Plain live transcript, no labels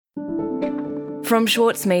From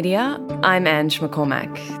Schwartz Media, I'm Ange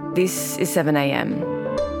McCormack. This is 7am.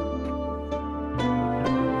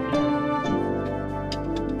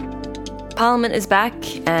 Parliament is back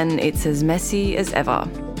and it's as messy as ever.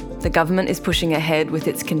 The government is pushing ahead with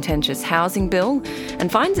its contentious housing bill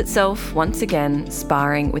and finds itself once again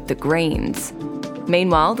sparring with the Greens.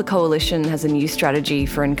 Meanwhile, the Coalition has a new strategy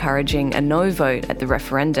for encouraging a no vote at the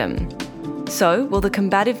referendum. So, will the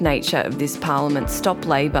combative nature of this Parliament stop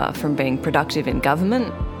Labor from being productive in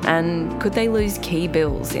government? And could they lose key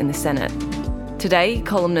bills in the Senate? Today,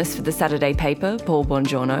 columnist for the Saturday paper, Paul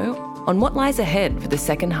Bongiorno, on what lies ahead for the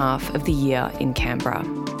second half of the year in Canberra.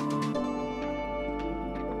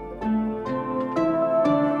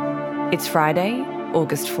 It's Friday,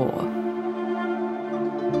 August 4.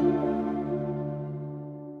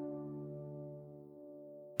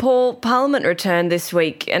 Paul, Parliament returned this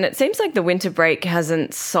week and it seems like the winter break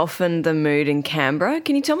hasn't softened the mood in Canberra.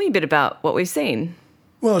 Can you tell me a bit about what we've seen?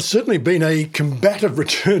 Well, it's certainly been a combative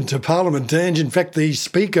return to Parliament, Ange. In fact, the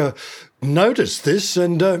Speaker noticed this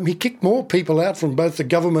and he kicked more people out from both the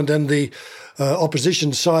government and the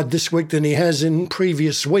opposition side this week than he has in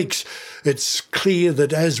previous weeks. It's clear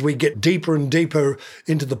that as we get deeper and deeper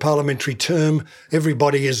into the parliamentary term,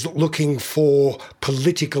 everybody is looking for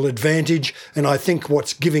political advantage. And I think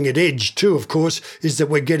what's giving it edge too, of course, is that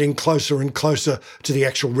we're getting closer and closer to the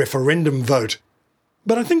actual referendum vote.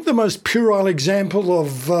 But I think the most puerile example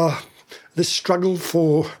of this struggle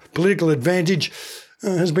for political advantage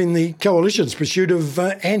has been the Coalition's pursuit of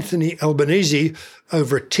Anthony Albanese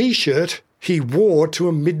over a T-shirt he wore to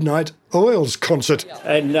a Midnight Oils concert.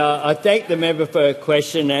 And I thank the member for her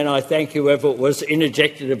question and I thank whoever was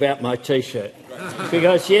interjected about my T-shirt.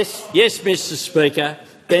 Because yes, Mr Speaker,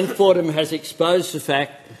 Ben Fordham has exposed the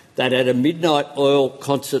fact that at a Midnight Oil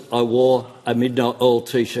concert I wore a Midnight Oil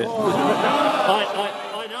T-shirt.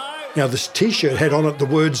 I know. Now this T-shirt had on it the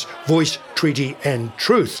words voice, treaty and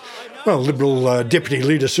truth. Well, Liberal Deputy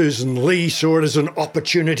Leader Susan Lee saw it as an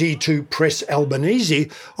opportunity to press Albanese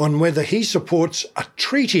on whether he supports a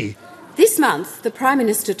treaty. This month, the Prime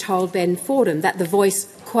Minister told Ben Fordham that the voice,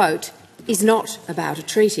 quote, is not about a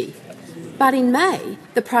treaty. But in May,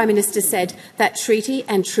 the Prime Minister said that treaty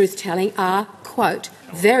and truth-telling are, quote,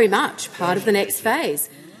 very much part of the next phase.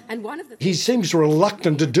 And he seems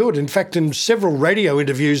reluctant to do it. In fact, in several radio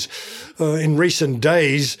interviews in recent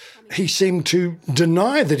days, he seemed to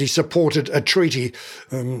deny that he supported a treaty.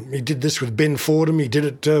 He did this with Ben Fordham, he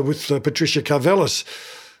did it with Patricia Karvelas.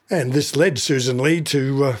 And this led Susan Lee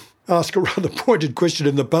to ask a rather pointed question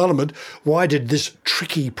in the Parliament. Why did this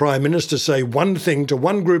tricky Prime Minister say one thing to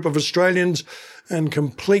one group of Australians and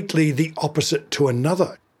completely the opposite to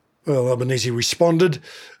another? Well, Albanese responded,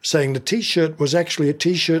 saying the T-shirt was actually a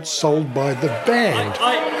T-shirt sold by the band.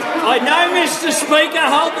 I know, Mr Speaker,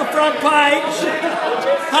 hold the front page.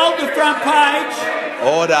 Hold the front page.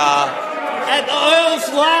 Order. At the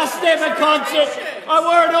Oils' last ever concert, I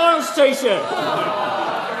wore an Oils T-shirt.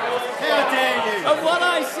 How dare you? And what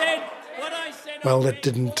I said... Well, that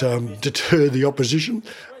didn't deter the opposition.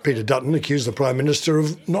 Peter Dutton accused the Prime Minister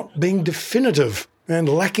of not being definitive and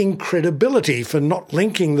lacking credibility for not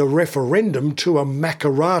linking the referendum to a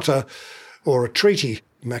Makarrata or a treaty.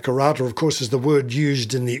 Makarrata, of course, is the word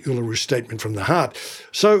used in the Uluru Statement from the Heart.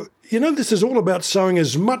 So, this is all about sowing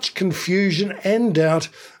as much confusion and doubt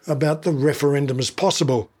about the referendum as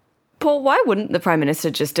possible. Paul, why wouldn't the Prime Minister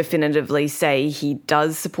just definitively say he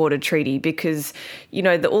does support a treaty? Because, the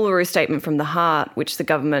Uluru Statement from the Heart, which the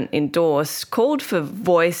government endorsed, called for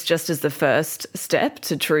voice just as the first step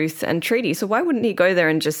to truth and treaty. So why wouldn't he go there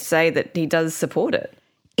and just say that he does support it?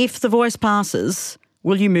 If the voice passes,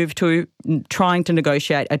 will you move to trying to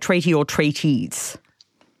negotiate a treaty or treaties?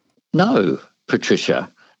 No,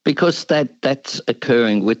 Patricia. Because that's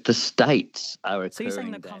occurring with the states are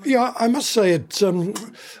occurring. Yeah, I must say it's a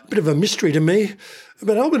bit of a mystery to me.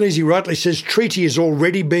 But Albanese rightly says treaty is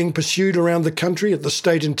already being pursued around the country at the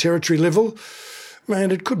state and territory level.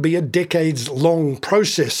 And it could be a decades-long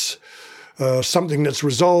process, something that's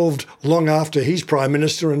resolved long after he's Prime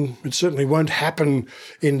Minister, and it certainly won't happen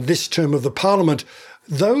in this term of the Parliament.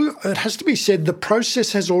 Though it has to be said the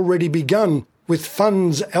process has already begun, with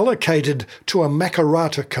funds allocated to a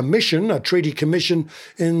Makarrata Commission, a treaty commission,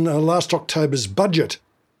 in last October's budget.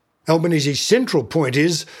 Albanese's central point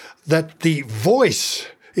is that the voice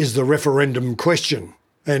is the referendum question,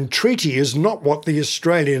 and treaty is not what the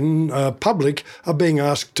Australian public are being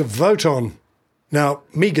asked to vote on. Now,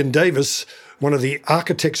 Megan Davis, one of the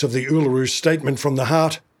architects of the Uluru Statement from the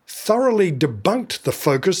Heart, thoroughly debunked the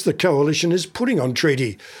focus the Coalition is putting on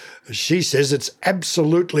treaty. She says it's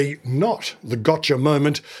absolutely not the gotcha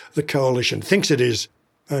moment the Coalition thinks it is.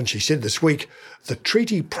 And she said this week, the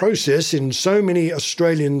treaty process in so many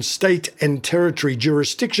Australian state and territory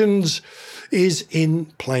jurisdictions is in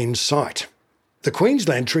plain sight. The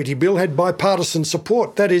Queensland Treaty Bill had bipartisan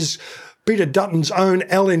support. That is, Peter Dutton's own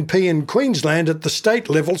LNP in Queensland at the state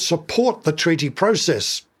level support the treaty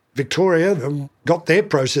process. Victoria got their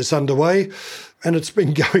process underway, and it's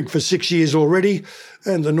been going for 6 years already.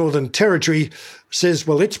 And the Northern Territory says,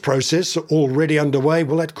 well, its process already underway,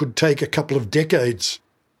 well, that could take a couple of decades.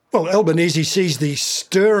 Well, Albanese sees the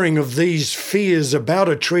stirring of these fears about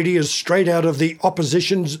a treaty as straight out of the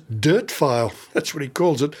opposition's dirt file. That's what he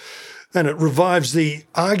calls it. And it revives the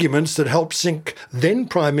arguments that helped sink then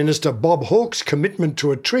Prime Minister Bob Hawke's commitment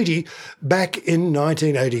to a treaty back in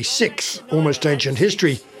 1986, almost ancient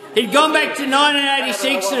history. He'd gone back to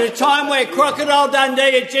 1986 at a time where Crocodile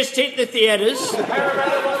Dundee had just hit the theatres.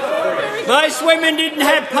 Most women didn't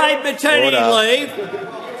have paid maternity leave.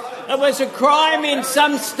 It was a crime in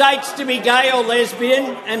some states to be gay or lesbian,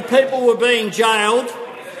 and people were being jailed.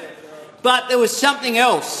 But there was something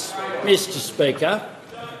else, Mr. Speaker.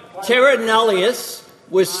 Terra nullius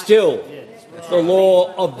was still the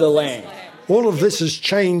law of the land. All of this has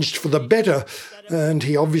changed for the better, and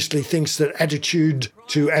he obviously thinks that attitude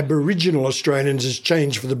to Aboriginal Australians has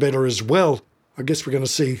changed for the better as well. I guess we're going to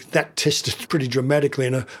see that tested pretty dramatically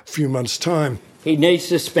in a few months' time. He needs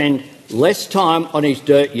to spend less time on his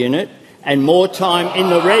dirt unit and more time in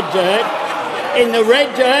the red dirt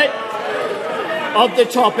of the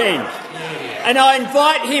top end. And I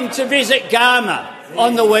invite him to visit Garma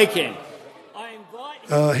on the weekend.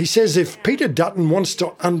 He says if Peter Dutton wants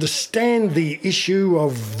to understand the issue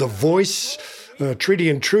of the voice, treaty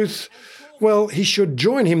and truth, well, he should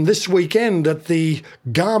join him this weekend at the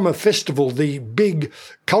Garma Festival, the big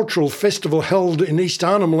cultural festival held in East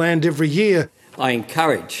Arnhem Land every year. I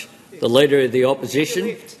encourage the Leader of the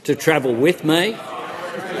Opposition to travel with me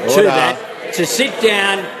to that, to sit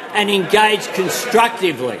down and engage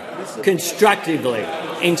constructively,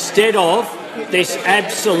 instead of this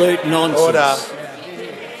absolute nonsense.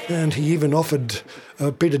 And he even offered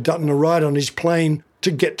Peter Dutton a ride on his plane to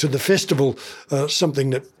get to the festival,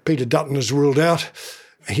 something that Peter Dutton has ruled out.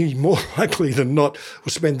 He, more likely than not,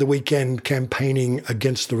 will spend the weekend campaigning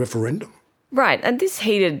against the referendum. Right, and this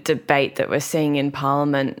heated debate that we're seeing in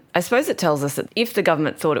Parliament, I suppose it tells us that if the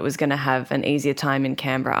government thought it was going to have an easier time in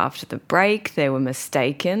Canberra after the break, they were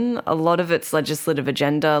mistaken. A lot of its legislative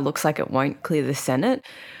agenda looks like it won't clear the Senate.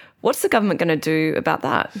 What's the government going to do about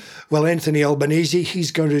that? Well, Anthony Albanese,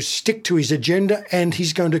 he's going to stick to his agenda and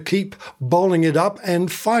he's going to keep bowling it up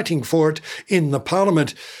and fighting for it in the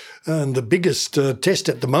Parliament. And the biggest test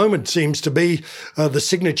at the moment seems to be the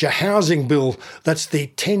signature housing bill. That's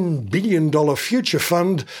the $10 billion future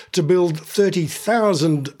fund to build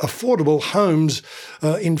 30,000 affordable homes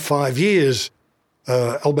in 5 years.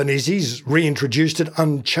 Albanese's reintroduced it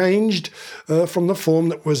unchanged from the form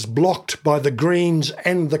that was blocked by the Greens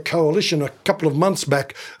and the Coalition a couple of months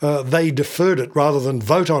back. They deferred it rather than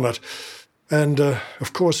vote on it. And,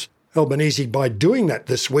 of course, Albanese, by doing that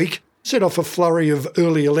this week, set off a flurry of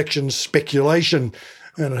early election speculation.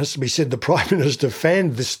 And it has to be said the Prime Minister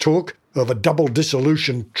fanned this talk of a double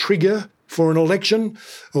dissolution trigger for an election,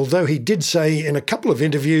 although he did say in a couple of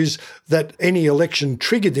interviews that any election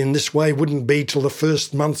triggered in this way wouldn't be till the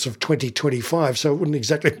first months of 2025, so it wouldn't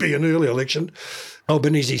exactly be an early election.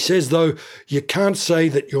 Albanese says, though, you can't say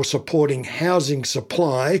that you're supporting housing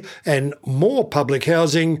supply and more public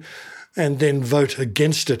housing and then vote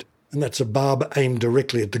against it. And that's a barb aimed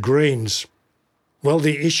directly at the Greens. Well,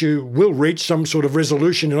 the issue will reach some sort of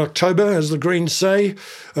resolution in October, as the Greens say.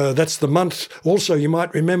 That's the month, also, you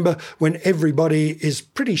might remember, when everybody is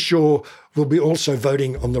pretty sure we'll be also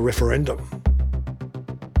voting on the referendum.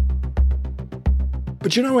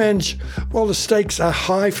 But you know, Ange, while the stakes are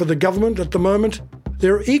high for the government at the moment,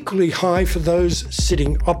 they're equally high for those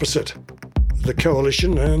sitting opposite. The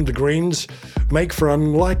Coalition and the Greens make for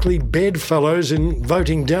unlikely bedfellows in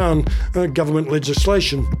voting down government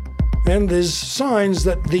legislation. And there's signs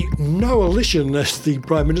that the Noalition, as the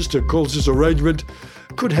Prime Minister calls this arrangement,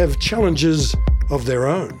 could have challenges of their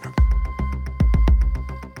own.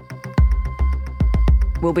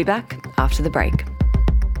 We'll be back after the break.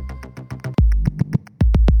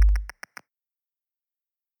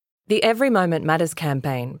 The Every Moment Matters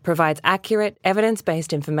campaign provides accurate,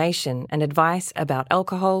 evidence-based information and advice about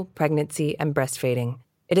alcohol, pregnancy and breastfeeding.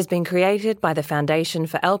 It has been created by the Foundation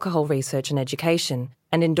for Alcohol Research and Education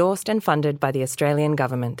and endorsed and funded by the Australian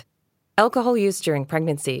Government. Alcohol use during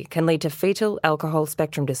pregnancy can lead to fetal alcohol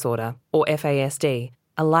spectrum disorder, or FASD,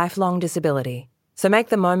 a lifelong disability. So make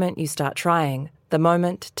the moment you start trying the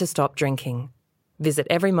moment to stop drinking. Visit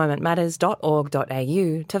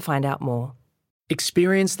everymomentmatters.org.au to find out more.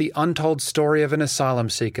 Experience the untold story of an asylum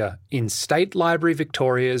seeker in State Library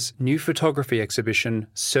Victoria's new photography exhibition,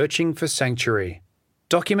 Searching for Sanctuary.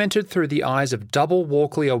 Documented through the eyes of double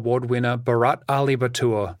Walkley Award winner Bharat Ali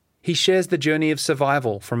Batur, he shares the journey of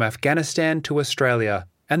survival from Afghanistan to Australia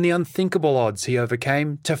and the unthinkable odds he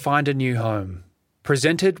overcame to find a new home.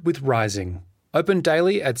 Presented with Rising. Open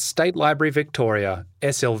daily at State Library Victoria,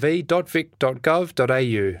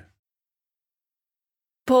 slv.vic.gov.au.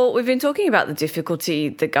 Paul, we've been talking about the difficulty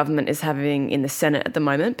the government is having in the Senate at the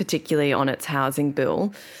moment, particularly on its housing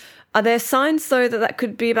bill. Are there signs, though, that that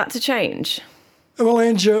could be about to change? Well,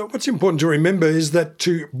 Ange, what's important to remember is that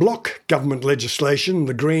to block government legislation,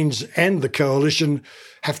 the Greens and the Coalition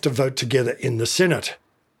have to vote together in the Senate.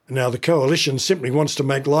 Now, the Coalition simply wants to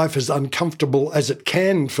make life as uncomfortable as it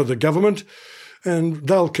can for the government, and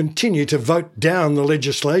they'll continue to vote down the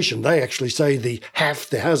legislation. They actually say the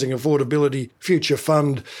Housing Affordability Future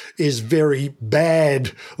Fund is very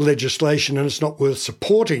bad legislation and it's not worth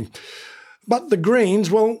supporting. But the Greens,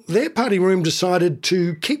 well, their party room decided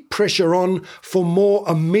to keep pressure on for more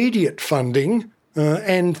immediate funding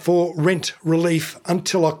and for rent relief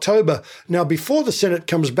until October. Now, before the Senate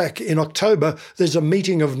comes back in October, there's a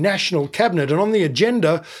meeting of National Cabinet, and on the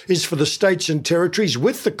agenda is for the states and territories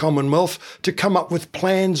with the Commonwealth to come up with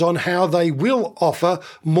plans on how they will offer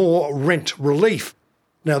more rent relief.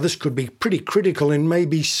 Now, this could be pretty critical in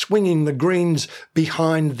maybe swinging the Greens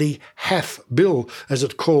behind the HAF bill, as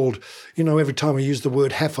it's called. You know, every time I use the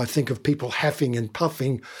word HAF, I think of people haffing and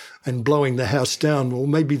puffing and blowing the house down. Well,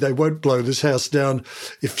 maybe they won't blow this house down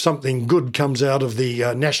if something good comes out of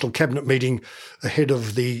the National Cabinet meeting ahead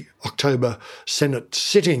of the October Senate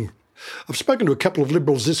sitting. I've spoken to a couple of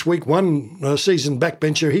Liberals this week. One seasoned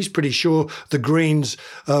backbencher, he's pretty sure the Greens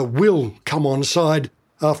will come on side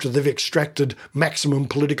after they've extracted maximum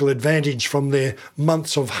political advantage from their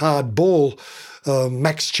months of hard ball.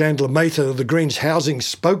 Max Chandler-Mather, the Greens housing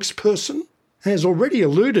spokesperson, has already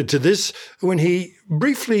alluded to this when he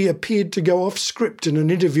briefly appeared to go off script in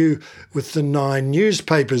an interview with the Nine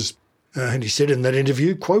newspapers. And he said in that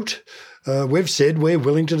interview, quote, we've said we're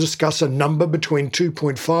willing to discuss a number between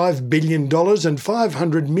 $2.5 billion and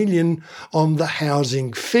 $500 million on the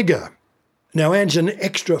housing figure. Now, Ange, an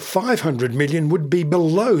extra $500 million would be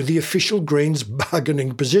below the official Greens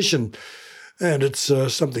bargaining position. And it's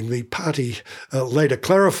something the party later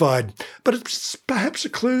clarified. But it's perhaps a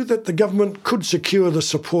clue that the government could secure the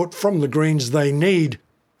support from the Greens they need.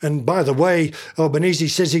 And by the way, Albanese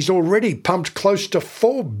says he's already pumped close to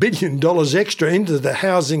 $4 billion extra into the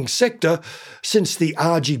housing sector since the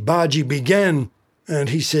argy-bargy began. And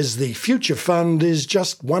he says the Future Fund is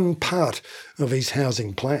just one part of his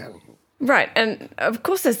housing plan. Right, and of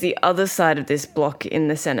course there's the other side of this block in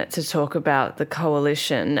the Senate to talk about the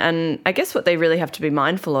coalition, and I guess what they really have to be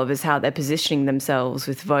mindful of is how they're positioning themselves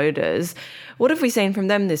with voters. What have we seen from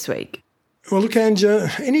them this week? Well, look,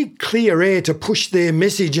 Anja, any clear air to push their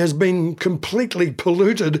message has been completely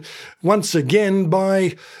polluted once again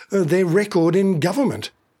by their record in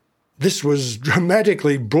government. This was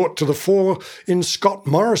dramatically brought to the fore in Scott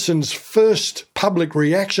Morrison's first public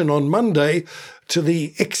reaction on Monday to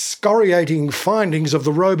the excoriating findings of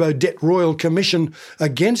the Robo-Debt Royal Commission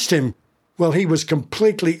against him. Well, he was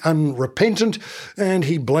completely unrepentant and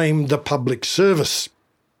he blamed the public service.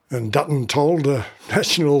 And Dutton told a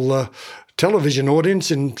national television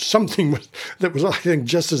audience in something that was, I think,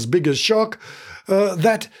 just as big as shock,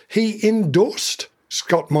 that he endorsed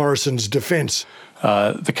Scott Morrison's defence.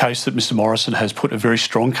 The case that Mr Morrison has put a very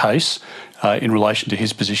strong case in relation to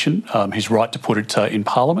his position, his right to put it in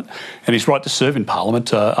Parliament, and his right to serve in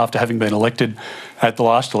Parliament after having been elected at the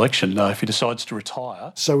last election if he decides to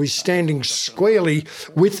retire. So he's standing squarely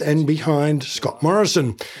with and behind Scott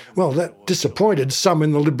Morrison. Well, that disappointed some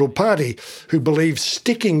in the Liberal Party who believe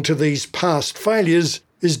sticking to these past failures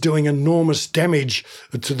is doing enormous damage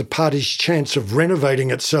to the party's chance of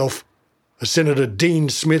renovating itself. Senator Dean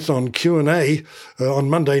Smith on Q&A on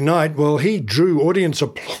Monday night, well, he drew audience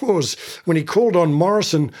applause when he called on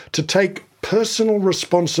Morrison to take personal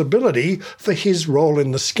responsibility for his role in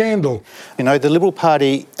the scandal. You know, the Liberal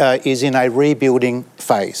Party is in a rebuilding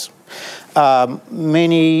phase.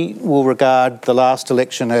 Many will regard the last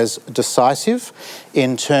election as decisive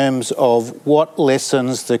in terms of what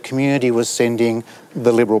lessons the community was sending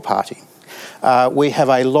the Liberal Party. We have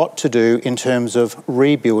a lot to do in terms of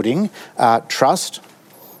rebuilding trust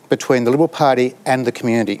between the Liberal Party and the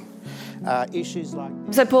community. Issues like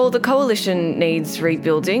this. So, Paul, the coalition needs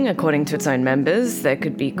rebuilding, according to its own members. There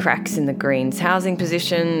could be cracks in the Greens' housing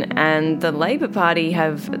position, and the Labor Party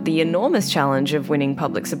have the enormous challenge of winning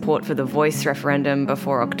public support for the Voice referendum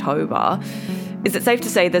before October. Is it safe to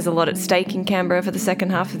say there's a lot at stake in Canberra for the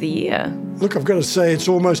second half of the year? Look, I've got to say it's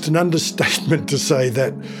almost an understatement to say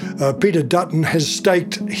that Peter Dutton has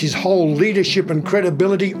staked his whole leadership and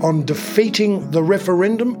credibility on defeating the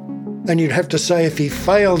referendum. And you'd have to say if he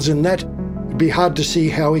fails in that, it'd be hard to see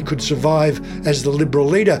how he could survive as the Liberal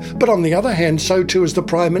leader. But on the other hand, so too has the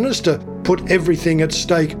Prime Minister put everything at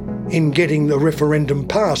stake in getting the referendum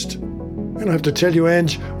passed. And I have to tell you,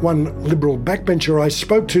 Ange, one Liberal backbencher I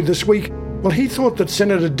spoke to this week, well, he thought that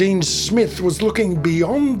Senator Dean Smith was looking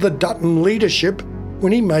beyond the Dutton leadership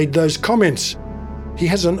when he made those comments. He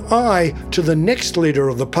has an eye to the next leader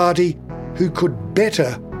of the party who could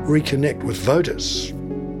better reconnect with voters.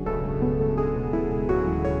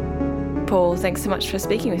 Paul, thanks so much for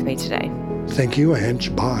speaking with me today. Thank you,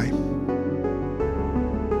 Ange. Bye.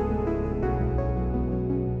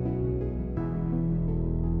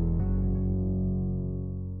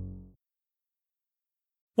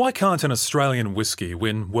 Why can't an Australian whisky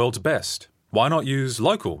win World's Best? Why not use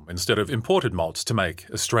local instead of imported malts to make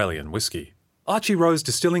Australian whisky? Archie Rose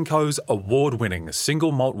Distilling Co.'s award-winning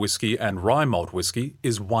single malt whisky and rye malt whisky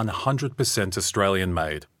is 100% Australian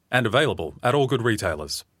made and available at all good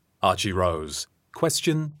retailers. Archie Rose.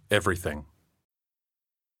 Question everything.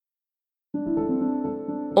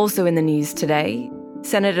 Also in the news today,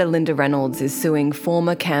 Senator Linda Reynolds is suing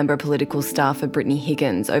former Canberra political staffer Brittany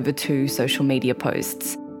Higgins over 2 social media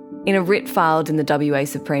posts. In a writ filed in the WA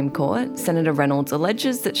Supreme Court, Senator Reynolds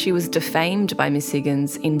alleges that she was defamed by Ms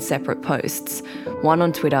Higgins in separate posts, one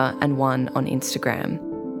on Twitter and one on Instagram.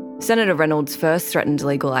 Senator Reynolds first threatened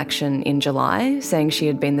legal action in July, saying she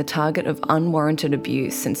had been the target of unwarranted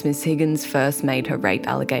abuse since Ms Higgins first made her rape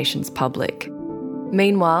allegations public.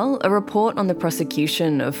 Meanwhile, a report on the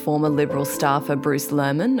prosecution of former Liberal staffer Bruce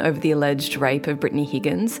Lerman over the alleged rape of Brittany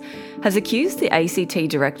Higgins has accused the ACT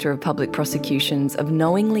Director of Public Prosecutions of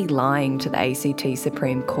knowingly lying to the ACT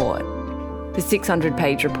Supreme Court. The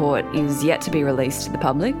 600-page report is yet to be released to the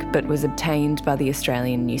public, but was obtained by the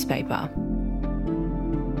Australian newspaper.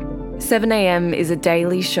 7am is a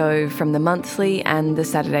daily show from the Monthly and the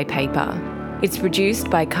Saturday paper. It's produced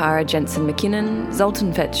by Cara Jensen-McKinnon,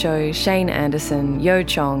 Zoltan Fetcho, Shane Anderson, Yo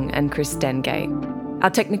Chong and Chris Dengate. Our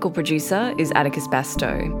technical producer is Atticus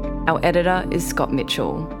Bastow. Our editor is Scott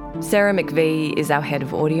Mitchell. Sarah McVie is our head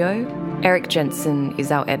of audio. Eric Jensen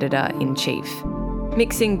is our editor-in-chief.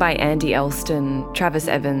 Mixing by Andy Elston, Travis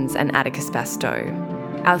Evans and Atticus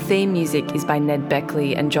Bastow. Our theme music is by Ned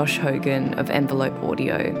Beckley and Josh Hogan of Envelope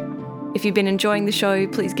Audio. If you've been enjoying the show,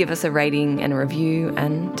 please give us a rating and a review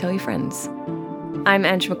and tell your friends. I'm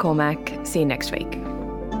Ange McCormack. See you next week.